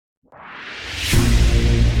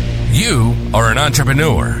You are an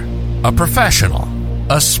entrepreneur, a professional,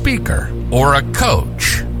 a speaker, or a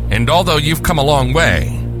coach. And although you've come a long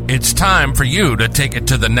way, it's time for you to take it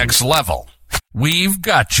to the next level. We've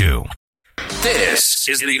got you. This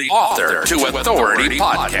is the Author to Authority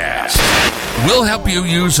podcast. We'll help you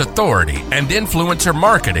use authority and influencer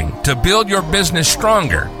marketing to build your business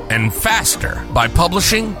stronger and faster by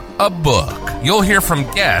publishing a book. You'll hear from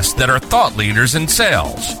guests that are thought leaders in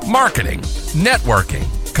sales, marketing, networking,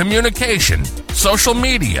 communication, social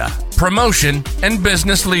media, promotion, and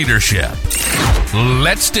business leadership.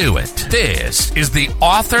 Let's do it. This is the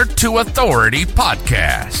Author to Authority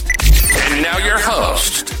podcast. And now your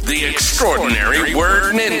host, the extraordinary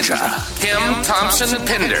word ninja, Kim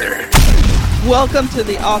Thompson-Pinder. Welcome to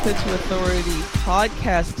the Author to Authority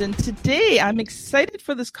podcast. And today I'm excited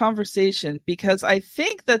for this conversation because I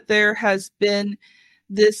think that there has been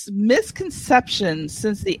this misconception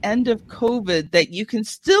since the end of COVID that you can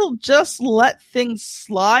still just let things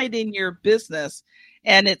slide in your business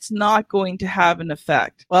and it's not going to have an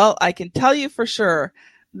effect. Well, I can tell you for sure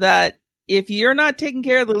that if you're not taking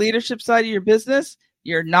care of the leadership side of your business,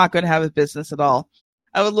 you're not going to have a business at all.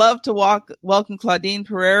 I would love to welcome Claudine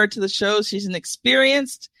Pereira to the show. She's an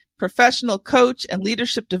experienced professional coach and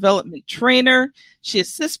leadership development trainer. She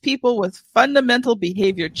assists people with fundamental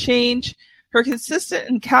behavior change. Her consistent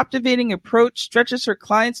and captivating approach stretches her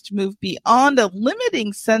clients to move beyond a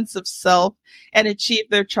limiting sense of self and achieve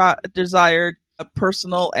their desired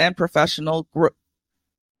personal and professional growth.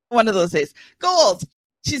 One of those days. Goals.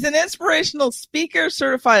 She's an inspirational speaker,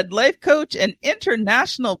 certified life coach, and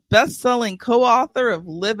international best-selling co-author of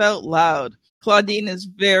Live Out Loud. Claudine is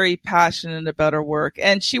very passionate about her work,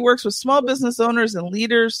 and she works with small business owners and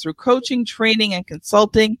leaders through coaching, training, and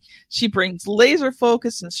consulting. She brings laser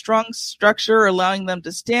focus and strong structure, allowing them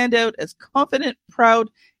to stand out as confident,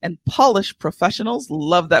 proud, and polished professionals.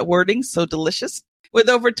 Love that wording, so delicious. With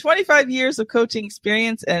over 25 years of coaching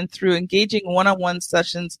experience and through engaging one-on-one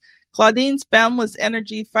sessions, Claudine's boundless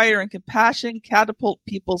energy, fire, and compassion catapult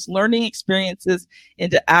people's learning experiences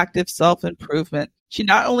into active self-improvement. She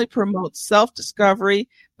not only promotes self-discovery,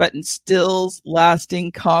 but instills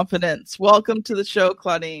lasting confidence. Welcome to the show,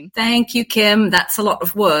 Claudine. Thank you, Kim. That's a lot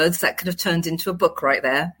of words that could have turned into a book right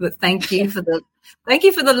there. But thank you for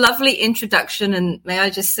the lovely introduction. And may I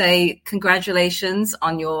just say congratulations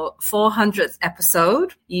on your 400th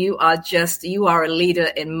episode. You are a leader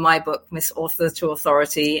in my book, Miss Author to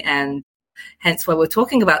Authority, and hence why we're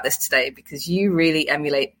talking about this today, because you really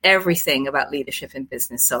emulate everything about leadership in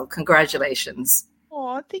business. So congratulations.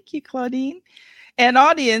 Oh, thank you, Claudine. And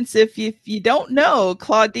audience, if you don't know,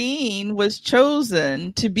 Claudine was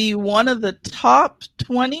chosen to be one of the top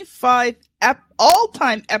 25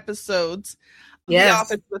 all-time episodes of the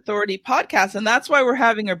Author to Authority podcast. And that's why we're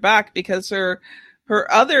having her back, because her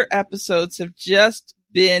other episodes have just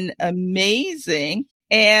been amazing.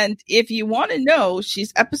 And if you want to know,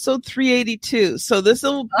 she's episode 382. So this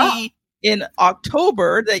will be in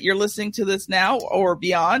October that you're listening to this now or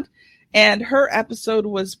beyond. And her episode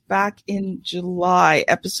was back in July,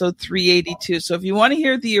 episode 382. So if you want to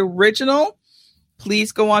hear the original,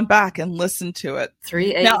 please go on back and listen to it.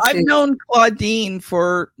 382. Now, I've known Claudine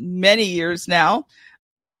for many years now.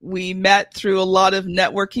 We met through a lot of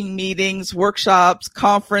networking meetings, workshops,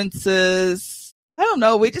 conferences. I don't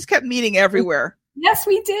know. We just kept meeting everywhere. Yes,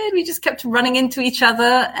 we did. We just kept running into each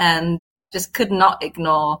other and just could not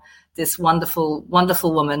ignore this wonderful,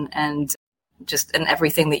 wonderful woman and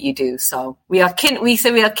everything that you do. So we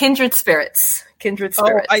say we are kindred spirits. Kindred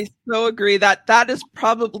spirits. Oh, I so agree that is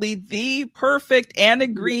probably the perfect Anna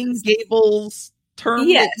Green Gables term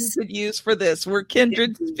that you could use for this. We're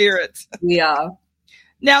kindred spirits. We are.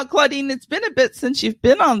 Now, Claudine, it's been a bit since you've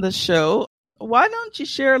been on the show. Why don't you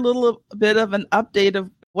share a little bit of an update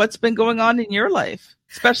of what's been going on in your life?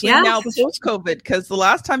 Especially now post-COVID, because the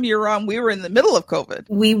last time you were on, we were in the middle of COVID.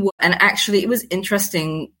 We were, and actually it was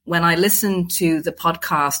interesting when I listened to the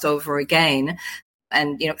podcast over again,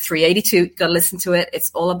 and 382, got to listen to it.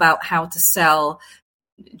 It's all about how to sell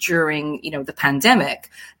during, the pandemic,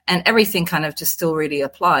 and everything kind of just still really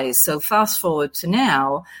applies. So fast forward to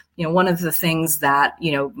now, one of the things that,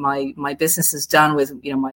 my business has done with,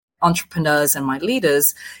 my entrepreneurs and my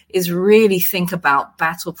leaders is really think about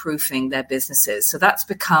battle-proofing their businesses. So that's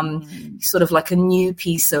become sort of like a new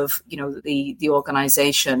piece of, the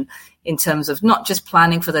organization in terms of not just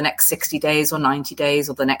planning for the next 60 days or 90 days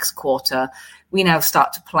or the next quarter. We now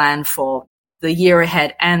start to plan for the year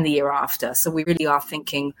ahead and the year after. So we really are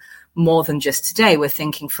thinking more than just today. We're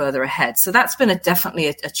thinking further ahead. So that's been definitely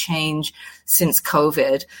a change since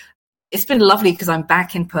COVID. it's been lovely because I'm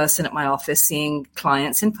back in person at my office, seeing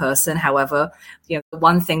clients in person. However, the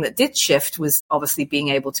one thing that did shift was obviously being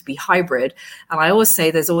able to be hybrid. And I always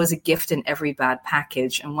say there's always a gift in every bad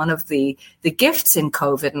package. And one of the gifts in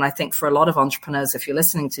COVID, and I think for a lot of entrepreneurs, if you're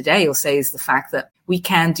listening today, you'll say is the fact that we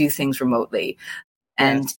can do things remotely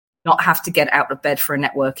and not have to get out of bed for a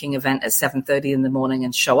networking event at 7:30 in the morning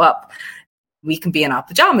and show up. We can be in our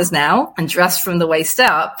pajamas now and dress from the waist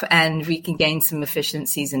up, and we can gain some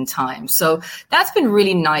efficiencies in time. So that's been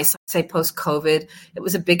really nice. I'd say post-COVID, it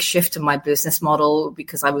was a big shift in my business model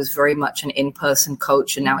because I was very much an in-person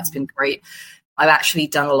coach, and now it's been great. I've actually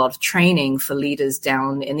done a lot of training for leaders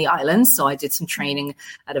down in the islands. So I did some training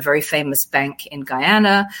at a very famous bank in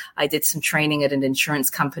Guyana. I did some training at an insurance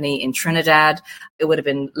company in Trinidad. It would have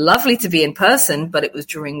been lovely to be in person, but it was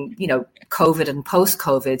during, COVID and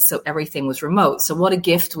post-COVID. So everything was remote. So what a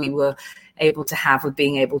gift we were able to have with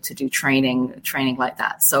being able to do training like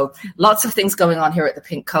that. So lots of things going on here at the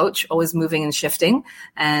Pink Coach, always moving and shifting.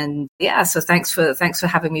 And so thanks for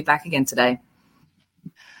having me back again today.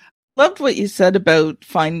 Loved what you said about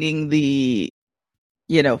finding the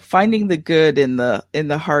good in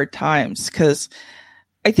the hard times, because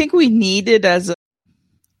I think we needed as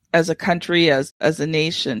a country, as a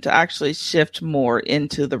nation, to actually shift more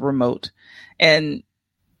into the remote. And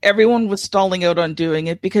everyone was stalling out on doing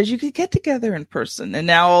it because you could get together in person, and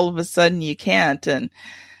now all of a sudden you can't. And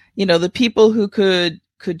the people who could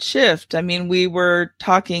shift. I mean, we were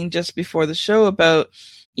talking just before the show about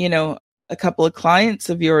a couple of clients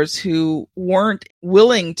of yours who weren't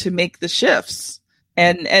willing to make the shifts,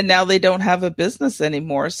 and now they don't have a business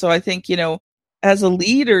anymore. So I think, as a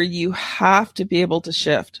leader, you have to be able to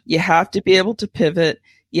shift. You have to be able to pivot.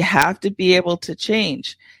 You have to be able to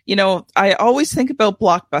change. I always think about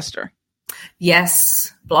Blockbuster.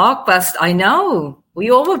 Yes, Blockbuster. I know. We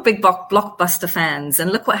all were big Blockbuster fans,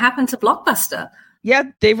 and look what happened to Blockbuster. Yeah,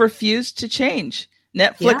 they refused to change.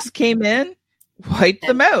 Netflix came in, wiped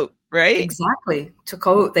them out. Right. Exactly.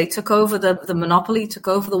 They took over the monopoly, took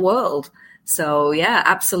over the world. So yeah,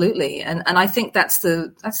 absolutely. And I think that's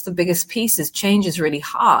the biggest piece is change is really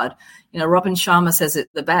hard. Robin Sharma says it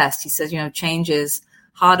the best. He says, change is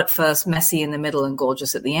hard at first, messy in the middle, and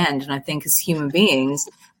gorgeous at the end. And I think as human beings,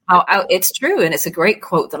 it's true. And it's a great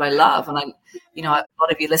quote that I love. And a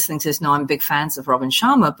lot of you listening to this know I'm big fans of Robin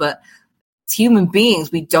Sharma, but as human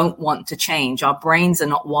beings, we don't want to change. Our brains are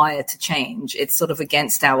not wired to change. It's sort of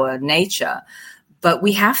against our nature, but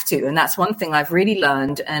we have to. And that's one thing I've really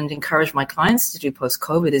learned and encouraged my clients to do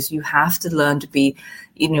post-COVID is you have to learn to be,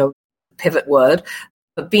 pivot word,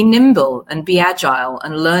 but be nimble and be agile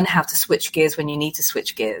and learn how to switch gears when you need to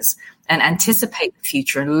switch gears and anticipate the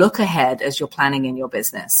future and look ahead as you're planning in your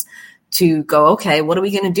business to go, okay, what are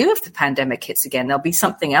we going to do if the pandemic hits again? There'll be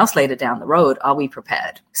something else later down the road. Are we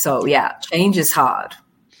prepared? So yeah, change is hard.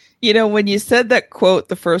 When you said that quote,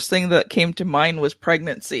 the first thing that came to mind was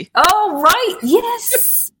pregnancy. Oh, right.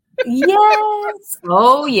 Yes. Yes.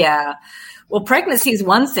 Oh, yeah. Well, pregnancy is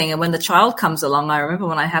one thing. And when the child comes along, I remember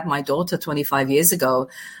when I had my daughter 25 years ago,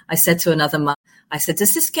 I said to another mom, I said,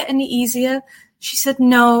 does this get any easier? She said,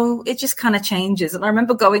 no, it just kind of changes. And I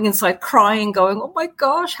remember going inside crying, going, oh my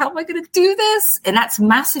gosh, how am I going to do this? And that's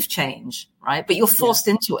massive change, right? But you're forced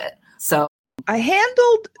into it. So I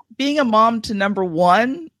handled being a mom to number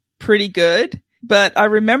one pretty good. But I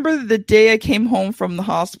remember the day I came home from the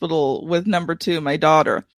hospital with number two, my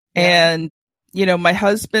daughter. Yeah. And, my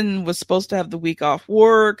husband was supposed to have the week off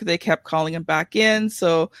work. They kept calling him back in.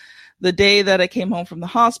 So the day that I came home from the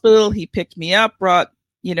hospital, he picked me up, brought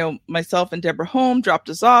myself and Deborah home, dropped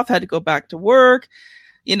us off, had to go back to work.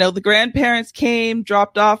 The grandparents came,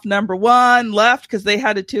 dropped off number one, left because they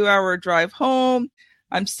had a 2-hour drive home.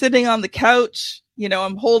 I'm sitting on the couch,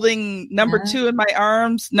 I'm holding number two in my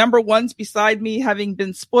arms. Number one's beside me, having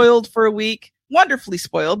been spoiled for a week, wonderfully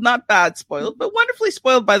spoiled, not bad spoiled, but wonderfully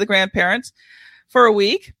spoiled by the grandparents for a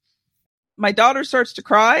week. My daughter starts to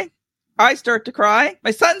cry. I start to cry.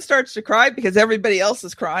 My son starts to cry because everybody else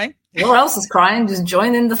is crying. Who else is crying? Just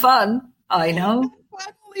join in the fun. I know.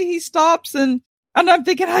 Finally, he stops and I'm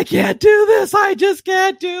thinking, I can't do this. I just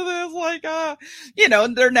can't do this.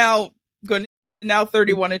 And they're now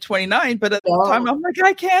 31 and 29. But at the time, I'm like,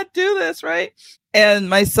 I can't do this, right? And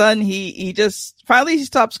my son, he just finally he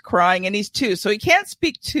stops crying, and he's 2, so he can't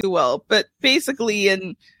speak too well. But basically,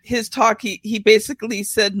 in his talk, he basically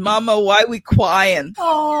said, "Mama, why we crying?"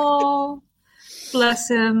 Oh, bless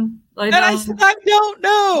him. And I said, I don't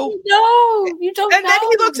know. No, you don't know. And then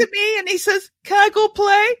he looks at me and he says, "Can I go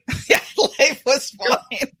play?" Yeah, life was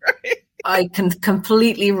fine, right? I can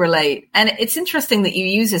completely relate. And it's interesting that you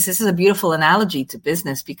use this. This is a beautiful analogy to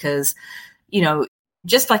business because,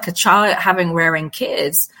 just like a child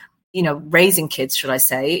raising kids, should I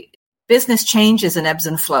say, business changes and ebbs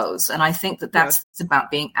and flows. And I think that's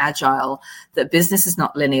about being agile, that business is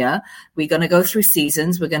not linear. We're going to go through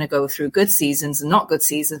seasons. We're going to go through good seasons and not good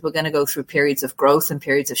seasons. We're going to go through periods of growth and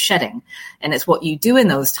periods of shedding. And it's what you do in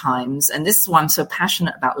those times. And this is why I'm so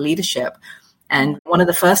passionate about leadership. And one of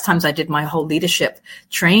the first times I did my whole leadership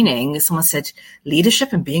training, someone said,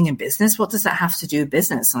 leadership and being in business, what does that have to do with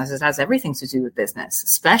business? And I said, it has everything to do with business,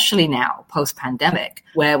 especially now, post-pandemic,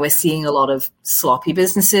 where we're seeing a lot of sloppy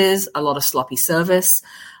businesses, a lot of sloppy service,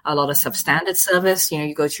 a lot of substandard service.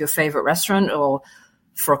 You go to your favorite restaurant or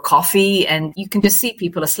for a coffee and you can just see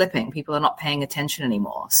people are slipping. People are not paying attention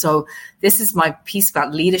anymore. So this is my piece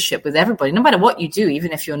about leadership with everybody. No matter what you do,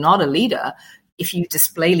 even if you're not a leader, if you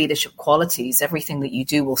display leadership qualities, everything that you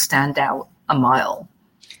do will stand out a mile.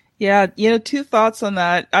 Yeah, two thoughts on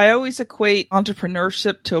that. I always equate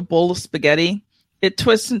entrepreneurship to a bowl of spaghetti. It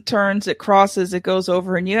twists and turns, it crosses, it goes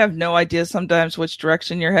over, and you have no idea sometimes which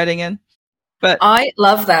direction you're heading in. But I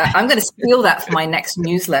love that. I'm going to steal that for my next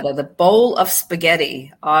newsletter, the bowl of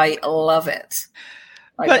spaghetti. I love it.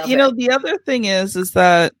 The other thing is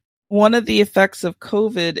that one of the effects of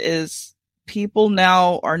COVID is people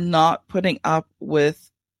now are not putting up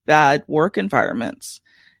with bad work environments.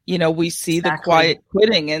 We see the quiet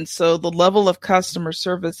quitting. And so the level of customer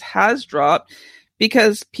service has dropped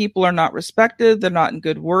because people are not respected. They're not in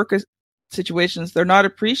good work situations. They're not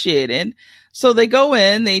appreciated. So they go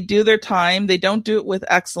in, they do their time. They don't do it with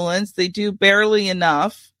excellence. They do barely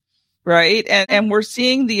enough. Right. And we're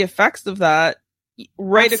seeing the effects of that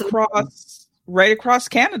right across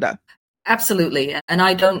Canada. Absolutely. And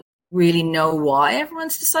I don't really know why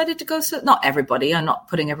everyone's decided to go. So not everybody, I'm not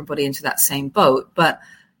putting everybody into that same boat, but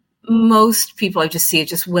most people I just see are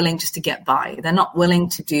just willing just to get by. They're not willing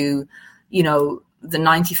to do, the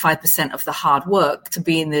 95% of the hard work to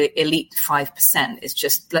be in the elite 5%. It's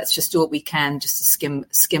just, let's just do what we can just to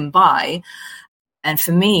skim by. And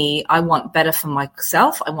for me, I want better for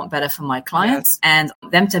myself. I want better for my clients and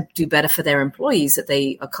them to do better for their employees that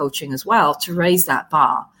they are coaching as well, to raise that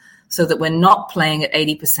bar. So that we're not playing at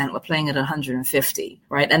 80%, we're playing at 150,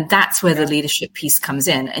 right? And that's where the leadership piece comes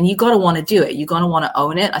in. And you got to want to do it. You're going to want to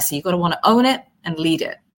own it. I say you got to want to own it and lead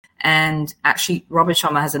it. And actually, Robert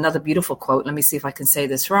Sharma has another beautiful quote. Let me see if I can say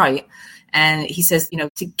this right. And he says,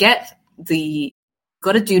 to get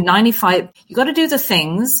got to do 95, you got to do the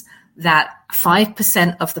things that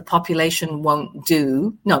 5% of the population won't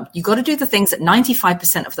do. No, you got to do the things that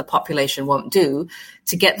 95% of the population won't do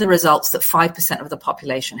to get the results that 5% of the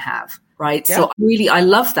population have. Right. Yeah. So I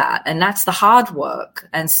love that. And that's the hard work.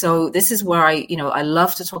 And so this is where I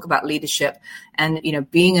love to talk about leadership and,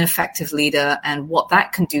 being an effective leader and what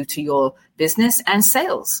that can do to your business and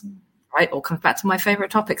sales. Right. All comes back to my favorite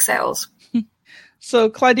topic, sales.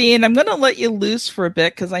 So, Claudine, I'm going to let you loose for a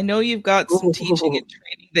bit because I know you've got some teaching and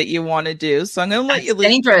training that you want to do. So I'm going to let you loose.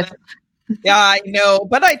 Dangerous. Yeah, I know,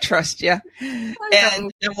 but I trust you. And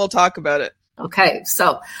then we'll talk about it. Okay.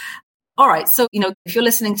 So, all right. So, if you're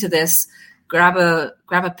listening to this, grab a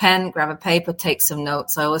pen, grab a paper, take some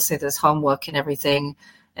notes. I always say there's homework and everything.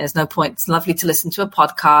 There's no point. It's lovely to listen to a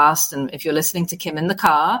podcast. And if you're listening to Kim in the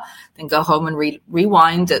car, then go home and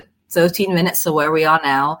rewind at 13 minutes to where we are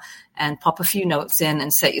now and pop a few notes in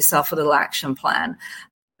and set yourself a little action plan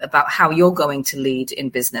about how you're going to lead in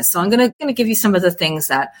business. So I'm going to give you some of the things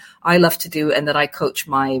that I love to do and that I coach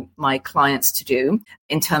my clients to do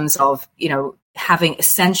in terms of, having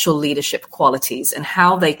essential leadership qualities and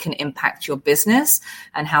how they can impact your business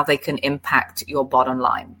and how they can impact your bottom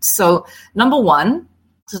line. So number one,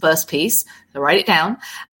 the first piece, so write it down.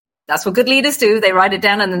 That's what good leaders do. They write it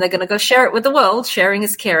down and then they're going to go share it with the world. Sharing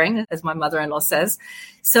is caring, as my mother-in-law says.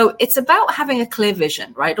 So it's about having a clear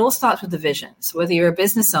vision, right? It all starts with the vision. So whether you're a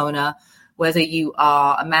business owner, whether you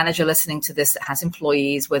are a manager listening to this that has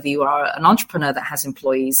employees, whether you are an entrepreneur that has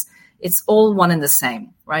employees, it's all one and the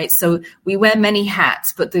same, right? So we wear many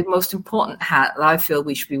hats, but the most important hat that I feel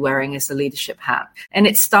we should be wearing is the leadership hat. And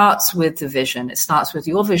it starts with the vision. It starts with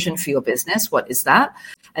your vision for your business. What is that?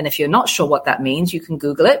 And if you're not sure what that means, you can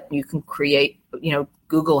Google it. You can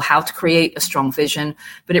Google how to create a strong vision.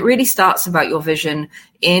 But it really starts about your vision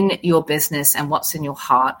in your business and what's in your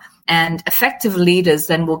heart. And effective leaders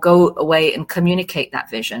then will go away and communicate that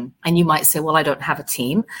vision. And you might say, well, I don't have a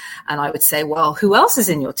team. And I would say, well, who else is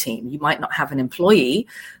in your team? You might not have an employee,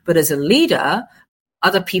 but as a leader,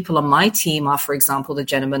 other people on my team are, for example, the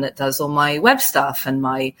gentleman that does all my web stuff and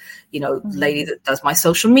my, lady that does my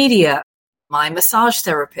social media, my massage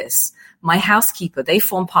therapist, my housekeeper. They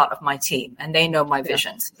form part of my team and they know my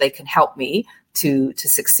vision. So they can help me to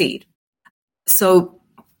succeed. So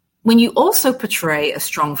when you also portray a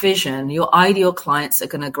strong vision, your ideal clients are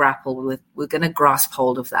going to we're going to grasp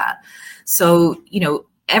hold of that. So,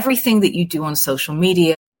 everything that you do on social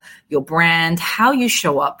media, your brand, how you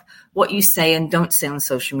show up, what you say and don't say on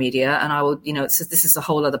social media. And I will, this is a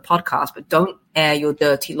whole other podcast, but don't air your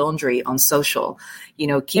dirty laundry on social, keep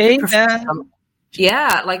it professional.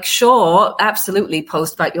 Yeah, sure, absolutely.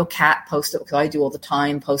 Post about your cat, post it, I do all the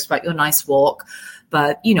time, post about your nice walk.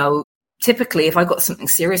 But, typically if I've got something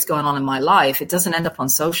serious going on in my life, it doesn't end up on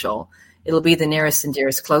social. It'll be the nearest and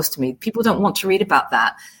dearest close to me. People don't want to read about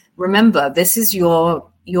that. Remember, this is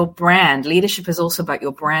your brand. Leadership is also about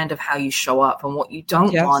your brand of how you show up. And what you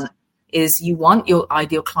don't want is you want your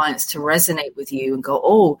ideal clients to resonate with you and go,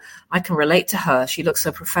 oh, I can relate to her. She looks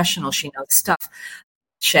so professional. She knows stuff.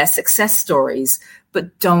 Share success stories,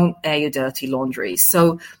 but don't air your dirty laundry.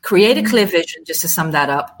 So create a clear vision, just to sum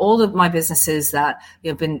that up. All of my businesses that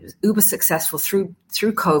have been uber successful through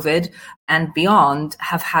COVID and beyond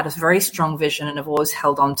have had a very strong vision and have always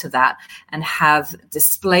held on to that and have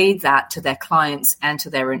displayed that to their clients and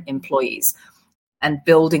to their employees and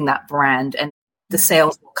building that brand. And the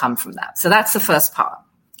sales will come from that. So that's the first part.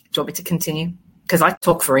 Do you want me to continue? Because I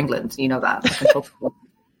talk for England. You know that. I can talk for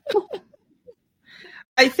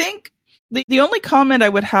I think the only comment I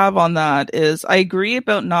would have on that is I agree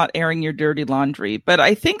about not airing your dirty laundry, but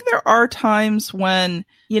I think there are times when,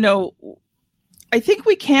 I think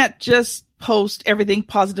we can't just post everything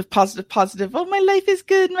positive. Oh, my life is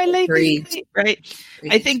good. My life is great,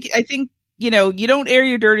 right? I think, you don't air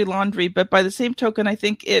your dirty laundry, but by the same token, I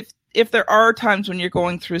think if there are times when you're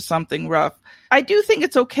going through something rough, I do think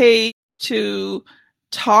it's okay to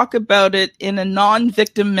talk about it in a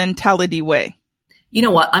non-victim mentality way. You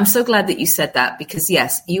know what? I'm so glad that you said that because,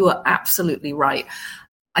 yes, you are absolutely right.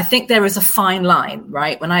 I think there is a fine line,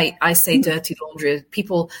 right? When I say dirty laundry,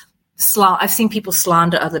 I've seen people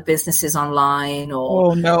slander other businesses online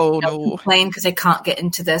or complain because they can't get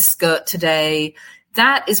into their skirt today.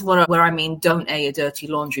 That is where I mean, don't air your dirty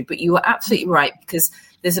laundry. But you are absolutely right because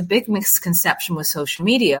there's a big misconception with social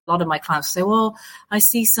media. A lot of my clients say, well, I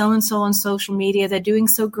see so-and-so on social media. They're doing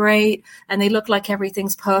so great and they look like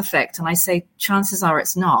everything's perfect. And I say, chances are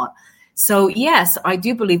it's not. So yes, I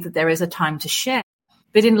do believe that there is a time to share.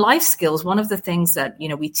 But in life skills, one of the things that,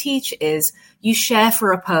 we teach is you share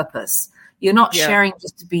for a purpose. You're not sharing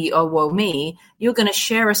just to be, oh, woe me. You're going to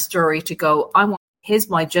share a story to go, here's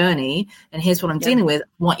my journey and here's what I'm dealing with.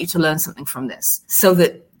 I want you to learn something from this so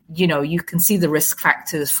that you can see the risk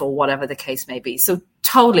factors for whatever the case may be. So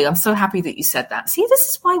totally, I'm so happy that you said that. See, this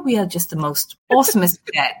is why we are just the most awesomest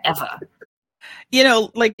pet ever.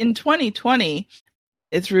 In 2020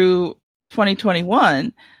 through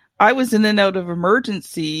 2021, I was in and out of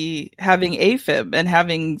emergency having AFib and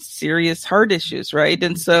having serious heart issues, right?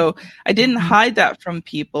 And so I didn't hide that from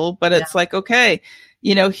people, but it's like, okay,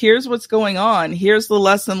 here's what's going on. Here's the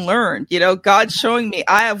lesson learned. God's showing me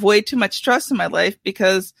I have way too much stress in my life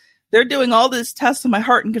because they're doing all these tests in my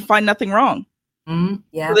heart and can find nothing wrong. So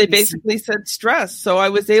they basically said stress. So I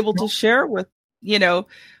was able to share with,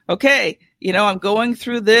 okay, I'm going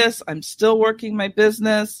through this. I'm still working my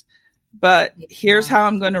business, but here's how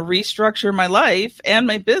I'm going to restructure my life and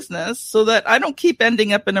my business so that I don't keep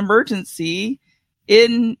ending up in emergency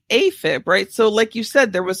in AFib, right? So like you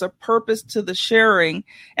said, there was a purpose to the sharing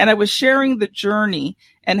and I was sharing the journey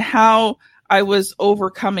and how I was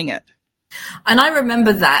overcoming it. And I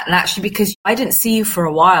remember that, and actually because I didn't see you for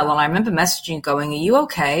a while and I remember messaging you going, are you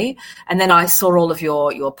okay? And then I saw all of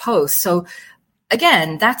your posts. So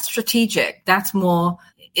again, that's strategic. That's more,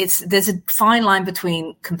 there's a fine line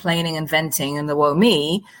between complaining and venting and the woe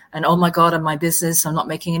me and, oh my God, I'm my business, I'm not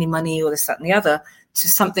making any money or this, that, and the other, to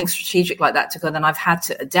something strategic like that to go, then I've had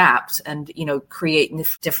to adapt and, create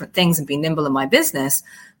different things and be nimble in my business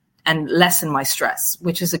and lessen my stress,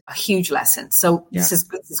 which is a huge lesson. So this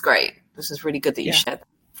is great. This is really good that you shared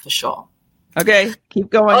for sure. Okay, keep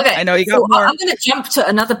going. Okay. I know you got more. I'm going to jump to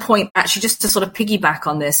another point, actually, just to sort of piggyback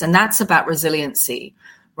on this, and that's about resiliency,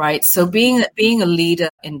 right? So being a leader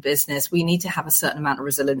in business, we need to have a certain amount of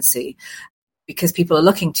resiliency because people are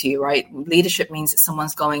looking to you, right? Leadership means that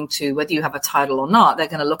someone's going to, whether you have a title or not, they're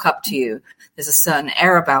going to look up to you. There's a certain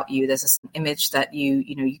air about you. There's an image that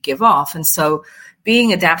you give off. And so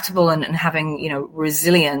being adaptable and having,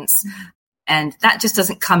 resilience, and that just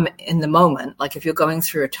doesn't come in the moment. Like if you're going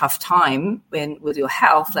through a tough time with your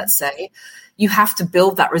health, let's say, you have to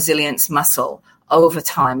build that resilience muscle over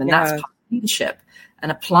time. And that's part of leadership.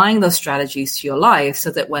 And applying those strategies to your life so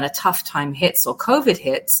that when a tough time hits or COVID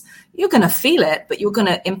hits, you're going to feel it, but you're going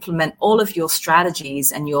to implement all of your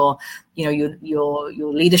strategies and your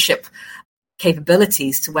leadership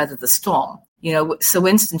capabilities to weather the storm. So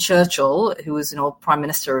Winston Churchill, who was Prime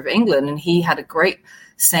Minister of England, and he had a great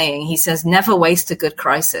saying. He says, never waste a good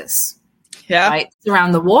crisis. Yeah. Right. It's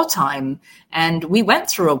around the wartime. And we went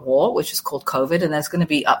through a war, which is called COVID, and there's going to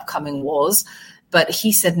be upcoming wars. But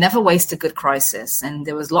he said, never waste a good crisis. And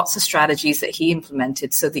there was lots of strategies that he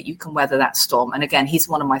implemented so that you can weather that storm. And again, he's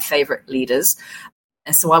one of my favorite leaders.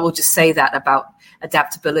 And so I will just say that about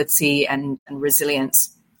adaptability and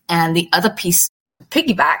resilience. And the other piece,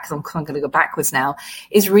 piggyback, I'm going to go backwards now,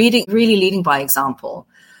 is really leading by example.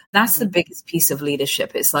 That's the biggest piece of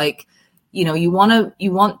leadership. It's like, you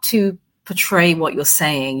want to portray what you're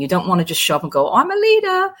saying. You don't want to just show up and go, I'm a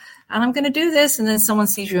leader and I'm going to do this. And then someone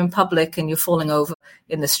sees you in public and you're falling over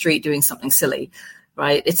in the street doing something silly,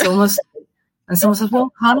 right? It's almost, and someone says,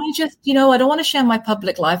 well, can't I just, I don't want to share my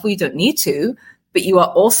public life. Well, you don't need to, but you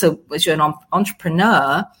are also, as you're an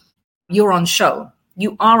entrepreneur, you're on show.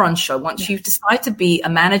 You are on show. Once you decide to be a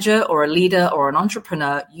manager or a leader or an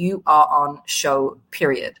entrepreneur, you are on show,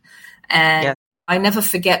 period. And I never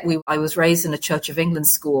forget, I was raised in a Church of England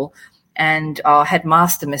school, and our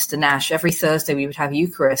headmaster, Mr. Nash, every Thursday we would have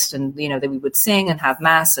Eucharist, and, we would sing and have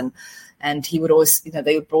mass, and he would always,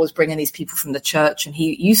 they would always bring in these people from the church. And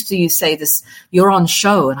he used to say this, you're on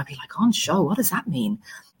show. And I'd be like, on show? What does that mean?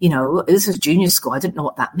 This is junior school. I didn't know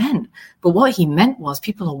what that meant. But what he meant was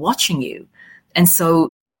people are watching you. And so,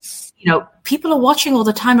 people are watching all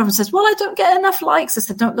the time. Everyone says, well, I don't get enough likes. I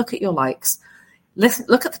said, don't look at your likes.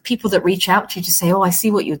 Look at the people that reach out to you to say, oh, I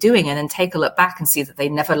see what you're doing. And then take a look back and see that they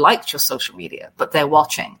never liked your social media, but they're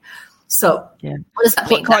watching. So what does that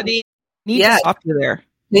mean? Claudine, need to stop you there.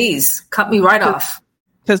 Please cut me right off.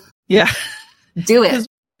 Because, do it. What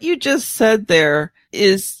you just said there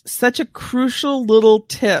is such a crucial little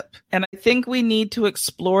tip. And I think we need to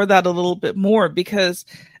explore that a little bit more, because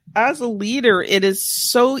as a leader, it is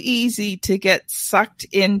so easy to get sucked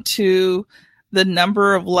into the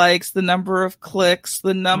number of likes, the number of clicks,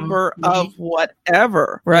 the number of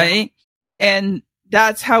whatever, right? And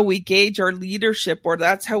that's how we gauge our leadership, or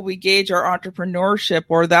that's how we gauge our entrepreneurship,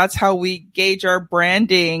 or that's how we gauge our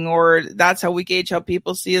branding, or that's how we gauge how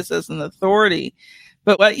people see us as an authority.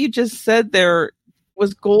 But what you just said there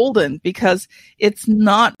was golden, because it's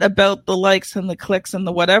not about the likes and the clicks and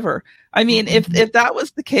the whatever. I mean, if that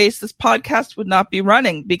was the case, this podcast would not be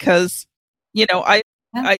running, because,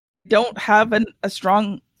 I don't have a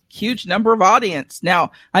strong, huge number of audience.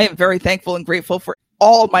 Now, I am very thankful and grateful for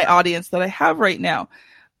all my audience that I have right now,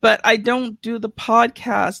 but I don't do the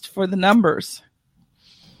podcast for the numbers.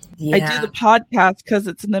 I do the podcast because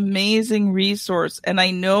it's an amazing resource. And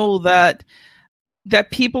I know that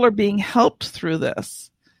people are being helped through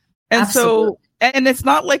this. And Absolutely. And it's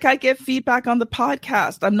not like I get feedback on the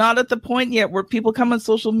podcast. I'm not at the point yet where people come on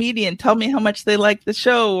social media and tell me how much they like the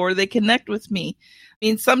show or they connect with me. I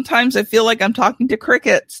mean, sometimes I feel like I'm talking to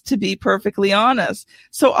crickets, to be perfectly honest.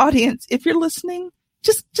 So audience, if you're listening,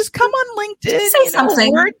 just come on LinkedIn. Say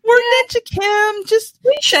something. We're Ninja Kim. Just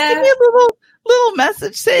give me a little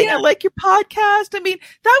message saying I like your podcast. I mean,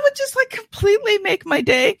 that would just completely make my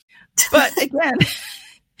day. But again,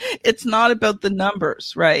 it's not about the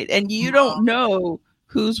numbers, right? And you don't know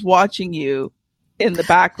who's watching you in the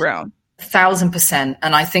background. 1,000%.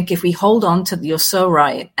 And I think if we hold on to, you're so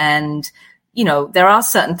right. And, there are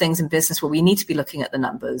certain things in business where we need to be looking at the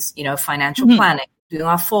numbers, financial planning, doing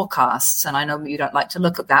our forecasts. And I know you don't like to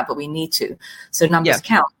look at that, but we need to. So numbers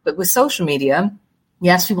count. But with social media,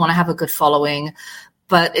 yes, we want to have a good following,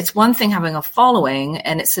 but it's one thing having a following,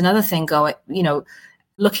 and it's another thing going,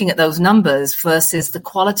 looking at those numbers versus the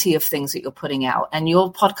quality of things that you're putting out. And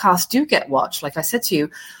your podcasts do get watched. Like I said to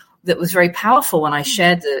you, that was very powerful when I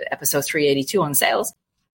shared the episode 382 on sales.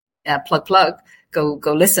 Plug, go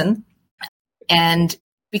listen. And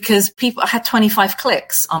because I had 25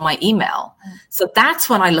 clicks on my email. So that's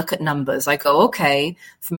when I look at numbers. I go, okay,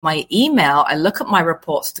 from my email, I look at my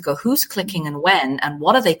reports to go, who's clicking and when, and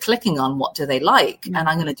what are they clicking on? What do they like? And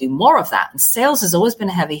I'm going to do more of that. And sales has always been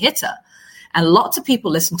a heavy hitter. And lots of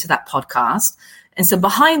people listen to that podcast. And so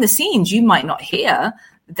behind the scenes, you might not hear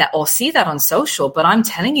that or see that on social, but I'm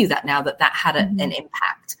telling you that now that had an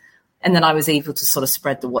impact. And then I was able to sort of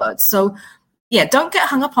spread the word. So don't get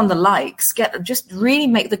hung up on the likes. Just really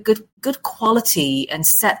make the good quality and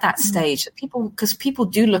set that stage that because people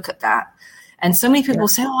do look at that. And so many people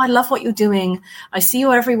say, oh, I love what you're doing. I see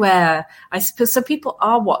you everywhere. So people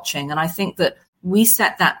are watching. And I think that we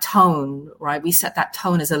set that tone, right? We set that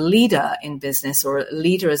tone as a leader in business or a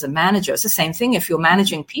leader as a manager. It's the same thing if you're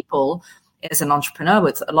managing people as an entrepreneur.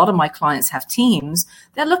 But a lot of my clients have teams.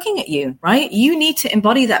 They're looking at you, right? You need to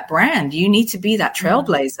embody that brand. You need to be that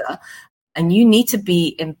trailblazer. And you need to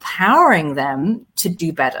be empowering them to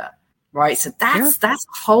do better. right? So that's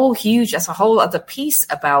a whole other piece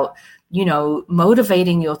about,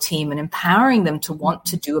 motivating your team and empowering them to want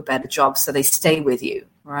to do a better job so they stay with you,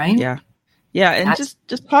 right? Yeah. Yeah. And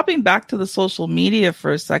just popping back to the social media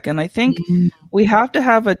for a second, I think we have to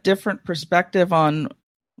have a different perspective on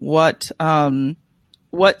what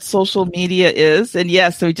social media is. And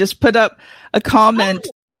yes, we just put up a comment.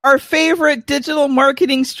 Our favorite digital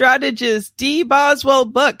marketing strategist, Dee Boswell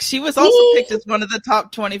Book. She was also picked as one of the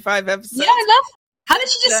top 25 episodes. Yeah, I love it. How did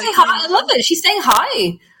she just say hi? I love it. She's saying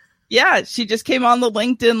hi. Yeah, she just came on the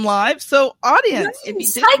LinkedIn Live. So, audience, if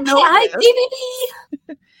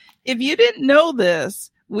you didn't know this,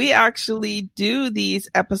 we actually do these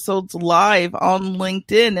episodes live on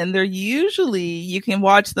LinkedIn, and they're usually, you can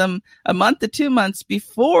watch them a month to 2 months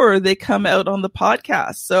before they come out on the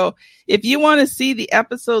podcast. So if you want to see the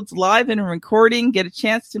episodes live and recording, get a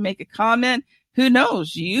chance to make a comment, who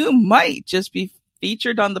knows, you might just be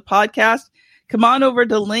featured on the podcast. Come on over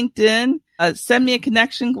to LinkedIn, send me a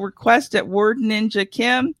connection request at Word Ninja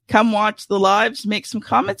Kim, come watch the lives, make some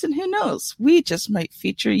comments, and who knows, we just might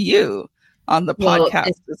feature you on the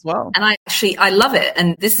podcast as well. And I love it.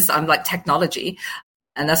 And I'm like technology.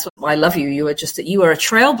 And that's why I love you. You are a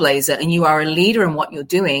trailblazer, and you are a leader in what you're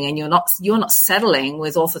doing. And you're not settling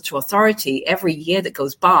with author to authority. Every year that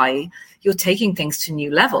goes by, you're taking things to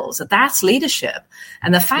new levels. So that's leadership.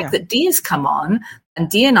 And the fact that Dee has come on, and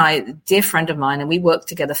Dee and I, a dear friend of mine, and we worked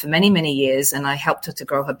together for many, many years, and I helped her to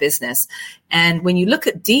grow her business. And when you look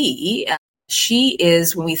at Dee, she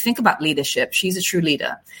is, when we think about leadership, she's a true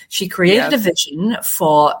leader. She created a vision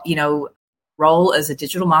for, role as a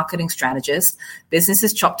digital marketing strategist. Business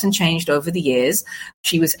has chopped and changed over the years.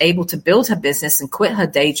 She was able to build her business and quit her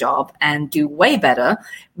day job and do way better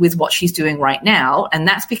with what she's doing right now. And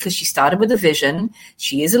that's because she started with a vision.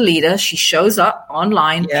 She is a leader. She shows up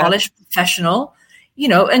online, polished, professional,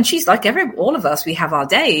 and she's like all of us, we have our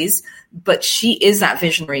days, but she is that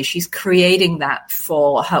visionary. She's creating that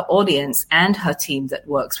for her audience and her team that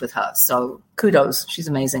works with her. So kudos. She's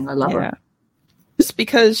amazing. I love her. Just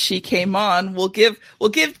because she came on, we'll give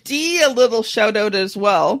Dee a little shout out as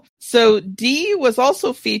well. So Dee was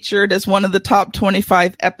also featured as one of the top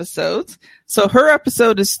 25 episodes. So her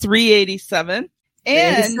episode is 387.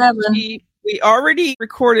 And we already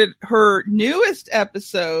recorded her newest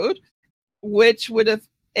episode, which would have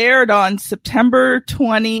aired on September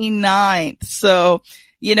 29th. So,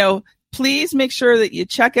 please make sure that you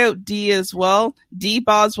check out Dee as well, Dee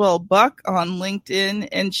Boswell Buck on LinkedIn.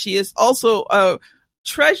 And she is also a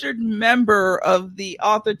treasured member of the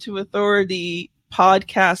Author to Authority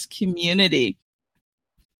podcast community.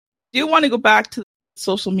 I do want to go back to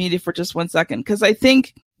social media for just 1 second, because I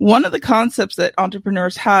think one of the concepts that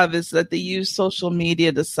entrepreneurs have is that they use social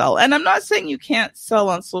media to sell. And I'm not saying you can't sell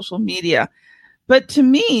on social media, but to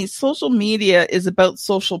me, social media is about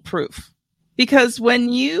social proof. Because when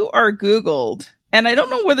you are Googled, and I don't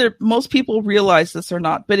know whether most people realize this or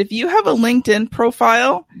not, but if you have a LinkedIn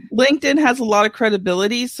profile, LinkedIn has a lot of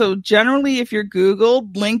credibility. So generally, if you're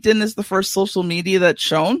Googled, LinkedIn is the first social media that's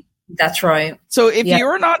shown. That's right. So if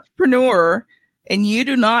you're an entrepreneur and you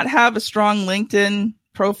do not have a strong LinkedIn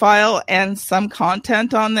profile and some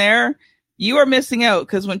content on there, you are missing out,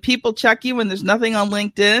 because when people check you and there's nothing on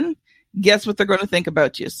LinkedIn, guess what they're going to think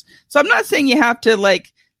about you. So I'm not saying you have to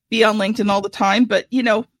be on LinkedIn all the time, but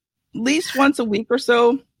at least once a week or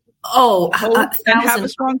so. And have a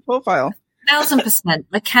strong profile. 1,000%.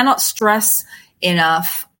 I cannot stress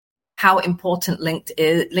enough how important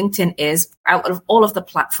LinkedIn is out of all of the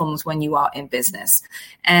platforms when you are in business.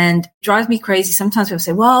 And it drives me crazy. Sometimes people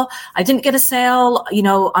say, well, I didn't get a sale.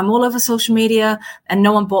 I'm all over social media and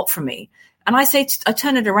no one bought from me. And I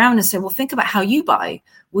turn it around and say, well, think about how you buy.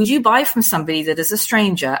 Would you buy from somebody that is a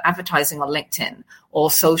stranger advertising on LinkedIn or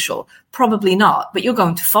social? Probably not, but you're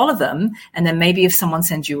going to follow them. And then maybe if someone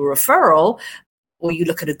sends you a referral or you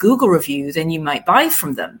look at a Google review, then you might buy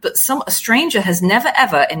from them. But a stranger has never,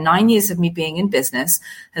 ever, in 9 years of me being in business,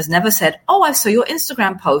 has never said, oh, I saw your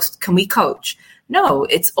Instagram post. Can we coach? No,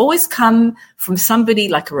 it's always come from somebody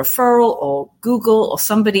like a referral or Google or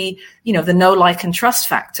somebody, the know, like, and trust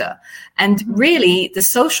factor. And really, the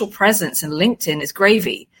social presence in LinkedIn is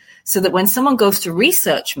gravy. So that when someone goes to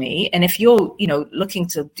research me, and if you're, looking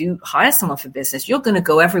to hire someone for business, you're going to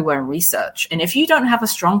go everywhere and research. And if you don't have a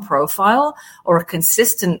strong profile or a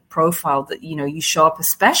consistent profile that, you show up,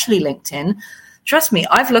 especially LinkedIn, trust me,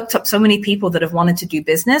 I've looked up so many people that have wanted to do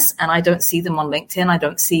business and I don't see them on LinkedIn. I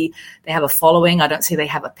don't see they have a following. I don't see they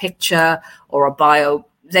have a picture or a bio.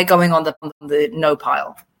 They're going on the no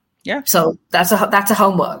pile. Yeah. So that's a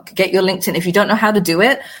homework. Get your LinkedIn. If you don't know how to do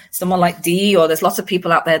it, someone like Dee, or there's lots of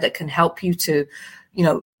people out there that can help you to,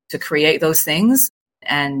 to create those things.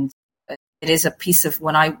 And it is a piece of,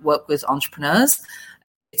 when I work with entrepreneurs,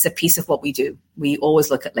 it's a piece of what we do. We always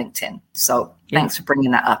look at LinkedIn. So thanks for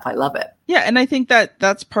bringing that up. I love it. Yeah. And I think that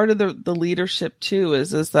that's part of the leadership too,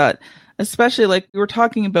 is that, especially like we were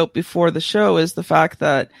talking about before the show, is the fact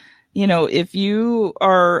that, you know, if you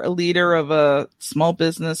are a leader of a small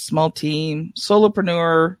business, small team,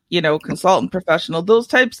 solopreneur, you know, consultant, professional, those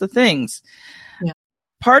types of things,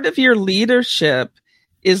 part of your leadership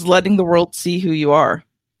is letting the world see who you are.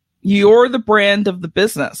 You're the brand of the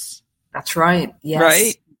business. That's right. Yes.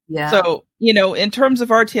 Right? Yeah. So, you know, in terms of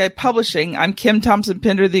RTI Publishing, I'm Kim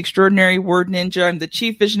Thompson-Pinder, the extraordinary word ninja. I'm the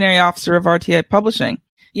chief visionary officer of RTI Publishing.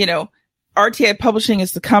 You know, RTI Publishing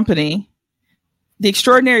is the company. The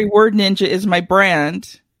extraordinary word ninja is my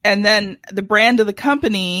brand. And then the brand of the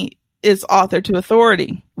company is Author to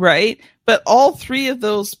Authority, right? But all three of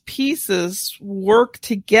those pieces work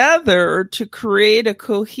together to create a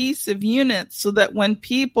cohesive unit so that when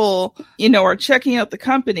people, you know, are checking out the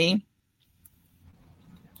company.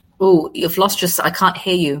 Oh, you've lost I can't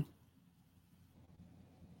hear you.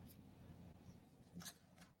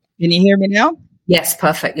 Can you hear me now? Yes,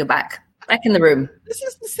 perfect. You're back. Back in the room. This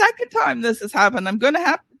is the second time this has happened. I'm going to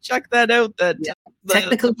have to check that out, that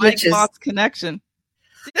technical the mic glitches. lost connection.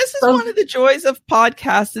 This is one of the joys of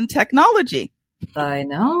podcasts and technology. I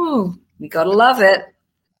know. We got to love it.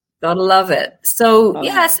 Got to love it. So,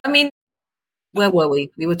 yes, I mean, where were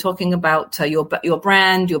we? We were talking about your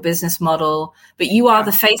brand, your business model, but you are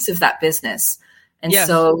the face of that business. And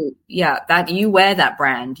so, that you wear that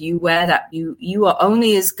brand. You wear that. You are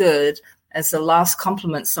only as good as the last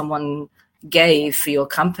compliment someone gave for your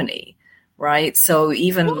company, right? So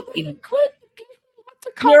even, you know,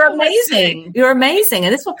 you're amazing. You're amazing.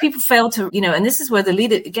 And this is what people fail to, you know, and this is where the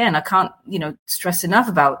leader, again, I can't, you know, stress enough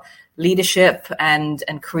about leadership and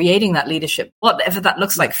creating that leadership, whatever that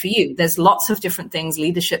looks like for you. There's lots of different things.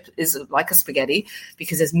 Leadership is like a spaghetti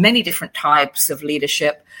because there's many different types of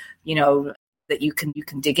leadership, you know, that you can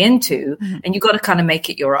dig into, and you got to kind of make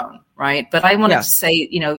it your own, right? But I wanted to say,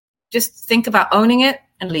 you know, just think about owning it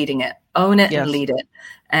and leading it. Own it and lead it.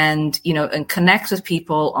 And, you know, and connect with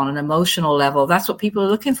people on an emotional level. That's what people are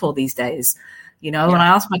looking for these days. You know, when I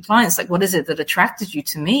asked my clients, like, what is it that attracted you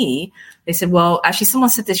to me? They said, well, actually, someone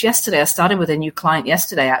said this yesterday. I started with a new client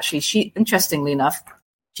yesterday, actually. She, interestingly enough,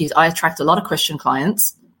 I attract a lot of Christian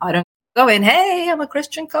clients. I don't go in, hey, I'm a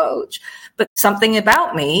Christian coach. But something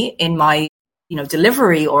about me in my, you know,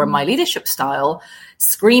 delivery or my leadership style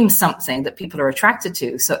screams something that people are attracted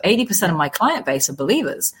to. So 80% of my client base are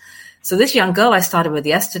believers. So this young girl I started with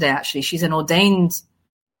yesterday, actually, she's a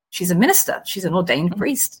minister. She's an ordained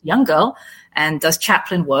priest, young girl, and does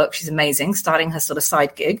chaplain work. She's amazing, starting her sort of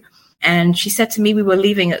side gig. And she said to me, we were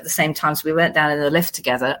leaving at the same time. So we went down in the lift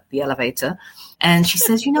together, the elevator. And she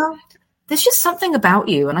says, you know, there's just something about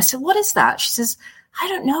you. And I said, what is that? She says, I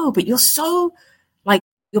don't know, but you're so like,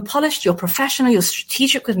 you're polished, you're professional, you're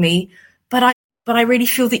strategic with me, but I really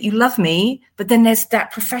feel that you love me. But then there's that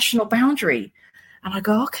professional boundary. And I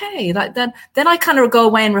go, okay, then I kind of go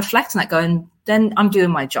away and reflect on that, going, then I'm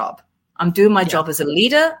doing my job. I'm doing my job as a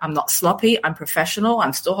leader. I'm not sloppy. I'm professional.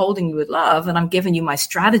 I'm still holding you with love, and I'm giving you my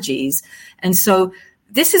strategies. And so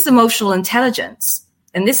this is emotional intelligence.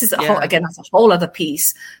 And this is, that's a whole other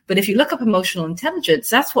piece. But if you look up emotional intelligence,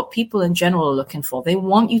 that's what people in general are looking for. They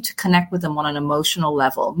want you to connect with them on an emotional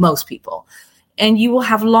level, most people. And you will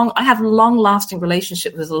have I have long-lasting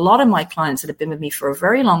relationships with a lot of my clients that have been with me for a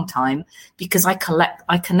very long time because I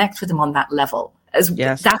connect with them on that level.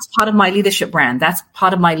 That's part of my leadership brand. That's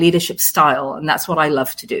part of my leadership style. And that's what I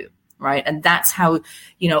love to do, right? And that's how,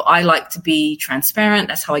 you know, I like to be transparent.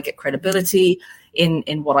 That's how I get credibility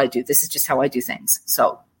in what I do. This is just how I do things.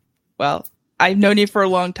 So, well, I've known you for a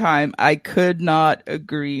long time. I could not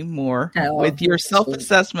agree more with your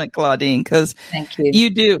self-assessment, Claudine, because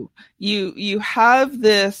you do. You have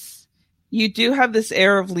this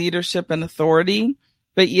air of leadership and authority,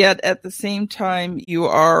 but yet at the same time you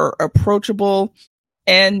are approachable,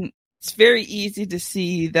 and it's very easy to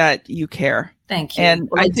see that you care. Thank you. And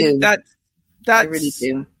I think that's I really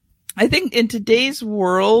do. I think in today's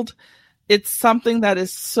world, it's something that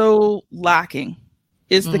is so lacking.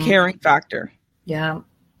 Is the caring factor. Yeah.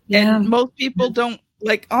 And most people don't,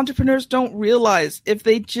 like, entrepreneurs don't realize if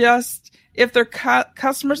their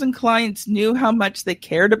customers and clients knew how much they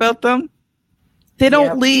cared about them, they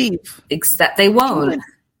don't leave. They won't.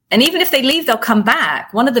 And even if they leave, they'll come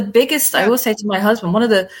back. One of the biggest, I always say to my husband, one of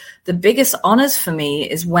the biggest honors for me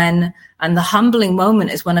is and the humbling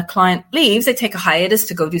moment is when a client leaves, they take a hiatus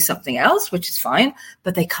to go do something else, which is fine,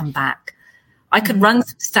 but they come back. I could run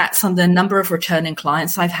stats on the number of returning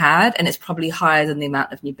clients I've had, and it's probably higher than the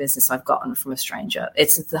amount of new business I've gotten from a stranger.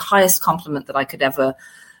 It's the highest compliment that I could ever,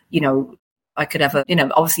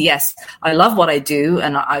 obviously, yes, I love what I do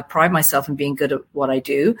and I pride myself in being good at what I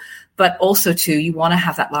do, but also too, you want to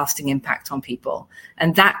have that lasting impact on people.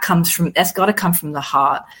 And that's got to come from the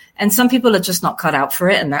heart. And some people are just not cut out for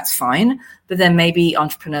it, and that's fine. But then maybe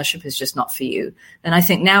entrepreneurship is just not for you. And I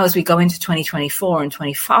think now as we go into 2024 and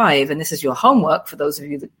 25, and this is your homework for those of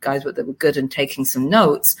you that were good in taking some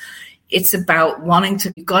notes, it's about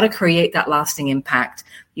you've got to create that lasting impact.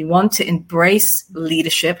 You want to embrace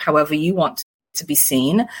leadership, however you want to be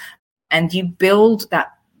seen, and you build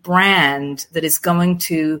that brand that is going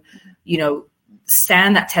to,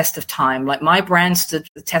 stand that test of time. Like my brand stood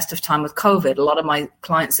the test of time with COVID. A lot of my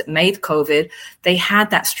clients that made COVID, they had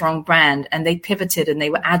that strong brand and they pivoted and they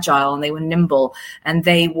were agile and they were nimble and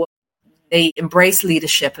they embraced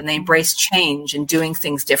leadership and they embraced change and doing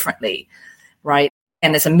things differently, right?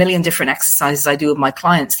 And there's a million different exercises I do with my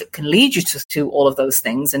clients that can lead you to all of those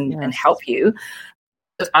things and help you.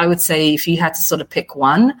 But I would say if you had to sort of pick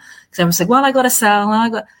one, because everyone's like, well, I got to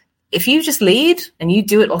sell. If you just lead and you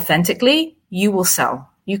do it authentically, you will sell.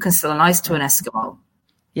 You can sell an ice to an Eskimo.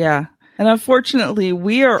 Yeah. And unfortunately,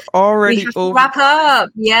 we are already over. Wrap up.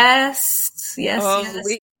 Yes. We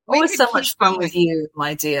Always so much fun with you,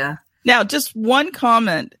 my dear. Now, just one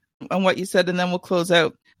comment on what you said, and then we'll close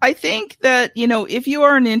out. I think that, if you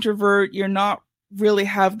are an introvert, you're not really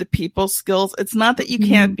have the people skills. It's not that you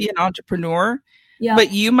can't be an entrepreneur,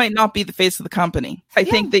 but you might not be the face of the company. I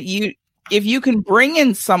think that if you can bring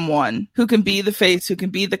in someone who can be the face, who can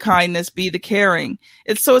be the kindness, be the caring,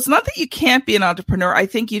 it's not that you can't be an entrepreneur. I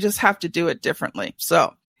think you just have to do it differently.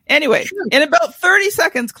 So anyway, in about 30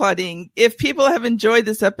 seconds, Claudine, if people have enjoyed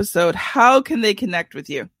this episode, how can they connect with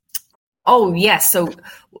you? Oh, yes. So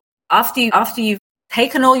after you've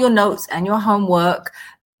taken all your notes and your homework,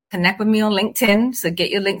 connect with me on LinkedIn. So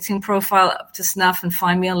get your LinkedIn profile up to snuff and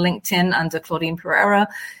find me on LinkedIn under Claudine Pereira.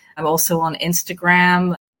 I'm also on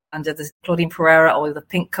Instagram under the Claudine Pereira or the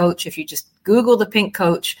Pink Coach. If you just Google the Pink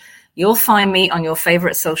Coach, you'll find me on your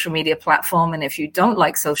favorite social media platform. And if you don't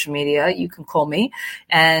like social media, you can call me.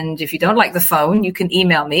 And if you don't like the phone, you can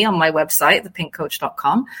email me on my website,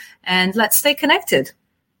 thepinkcoach.com. And let's stay connected.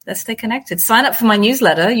 Sign up for my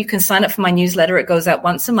newsletter. You can sign up for my newsletter. It goes out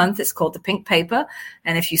once a month. It's called The Pink Paper.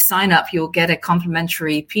 And if you sign up, you'll get a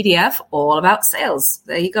complimentary PDF all about sales.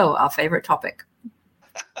 There you go. Our favorite topic.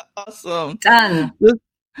 Awesome. Done.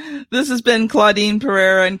 This has been Claudine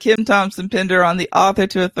Pereira and Kim Thompson-Pinder on the Author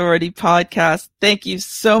to Authority podcast. Thank you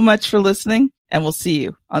so much for listening, and we'll see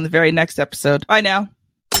you on the very next episode. Bye now.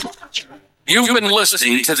 You've been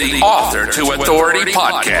listening to the Author to Authority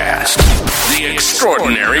podcast. The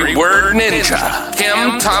extraordinary word ninja,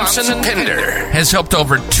 Kim Thompson-Pinder, has helped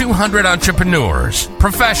over 200 entrepreneurs,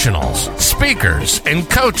 professionals, speakers, and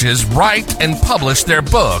coaches write and publish their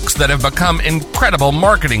books that have become incredible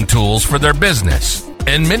marketing tools for their business.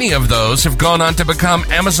 And many of those have gone on to become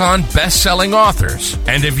Amazon best-selling authors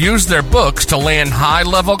and have used their books to land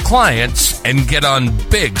high-level clients and get on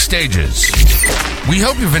big stages. We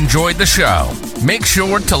hope you've enjoyed the show. Make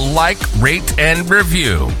sure to like, rate, and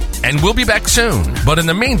review. And we'll be back soon. But in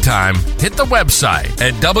the meantime, hit the website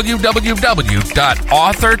at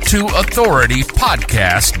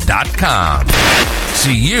www.authortoauthoritypodcast.com.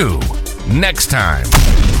 See you next time.